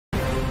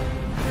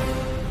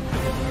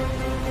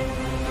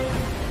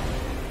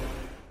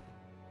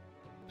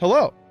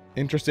Hello!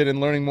 Interested in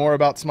learning more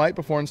about Smite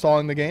before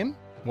installing the game?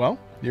 Well,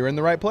 you're in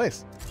the right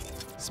place.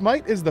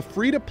 Smite is the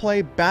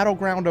free-to-play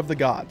battleground of the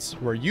gods,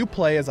 where you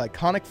play as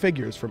iconic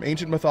figures from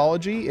ancient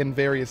mythology in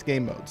various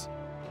game modes.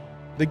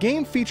 The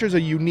game features a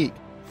unique,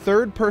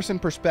 third-person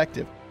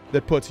perspective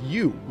that puts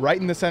you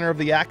right in the center of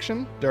the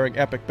action during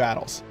epic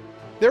battles.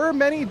 There are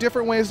many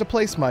different ways to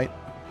play Smite,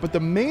 but the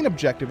main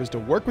objective is to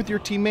work with your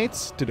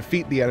teammates to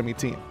defeat the enemy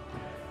team.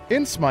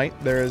 In Smite,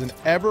 there is an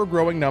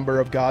ever-growing number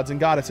of gods and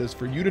goddesses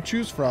for you to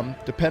choose from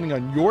depending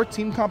on your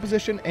team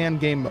composition and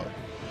game mode.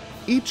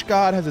 Each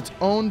god has its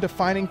own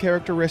defining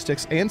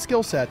characteristics and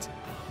skill sets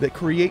that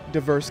create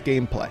diverse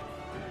gameplay.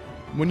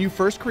 When you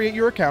first create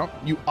your account,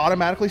 you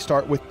automatically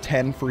start with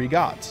 10 free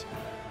gods.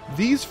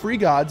 These free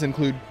gods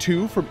include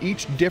 2 from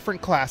each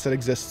different class that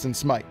exists in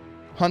Smite: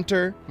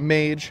 Hunter,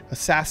 Mage,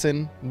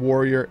 Assassin,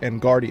 Warrior, and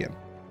Guardian.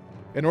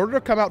 In order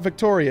to come out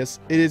victorious,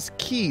 it is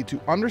key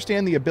to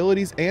understand the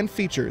abilities and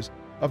features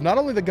of not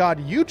only the god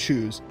you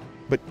choose,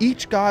 but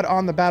each god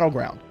on the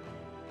battleground.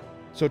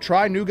 So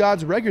try new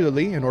gods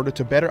regularly in order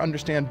to better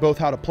understand both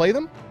how to play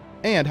them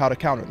and how to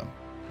counter them.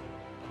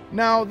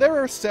 Now, there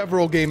are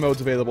several game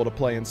modes available to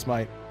play in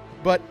Smite,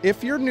 but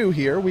if you're new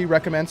here, we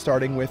recommend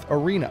starting with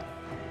Arena.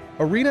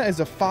 Arena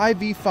is a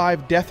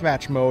 5v5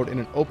 deathmatch mode in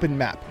an open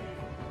map.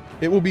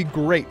 It will be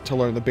great to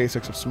learn the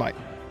basics of Smite.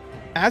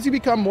 As you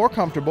become more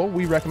comfortable,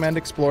 we recommend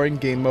exploring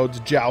game modes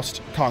Joust,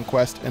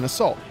 Conquest, and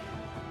Assault.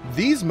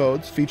 These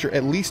modes feature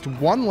at least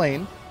one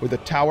lane with a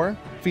tower,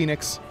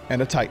 phoenix,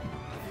 and a titan.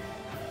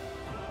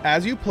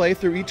 As you play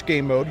through each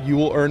game mode, you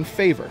will earn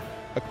favor,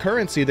 a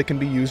currency that can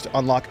be used to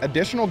unlock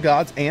additional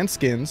gods and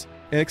skins,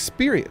 and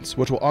experience,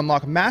 which will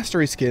unlock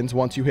mastery skins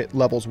once you hit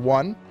levels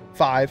 1,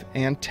 5,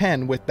 and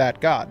 10 with that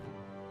god.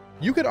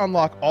 You can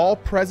unlock all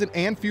present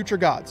and future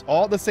gods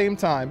all at the same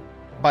time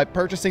by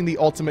purchasing the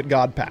Ultimate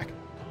God Pack.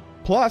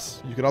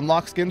 Plus, you can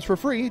unlock skins for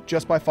free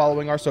just by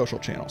following our social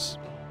channels.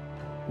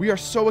 We are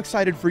so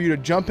excited for you to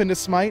jump into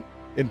Smite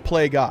and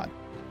play God.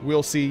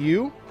 We'll see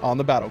you on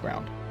the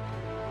battleground.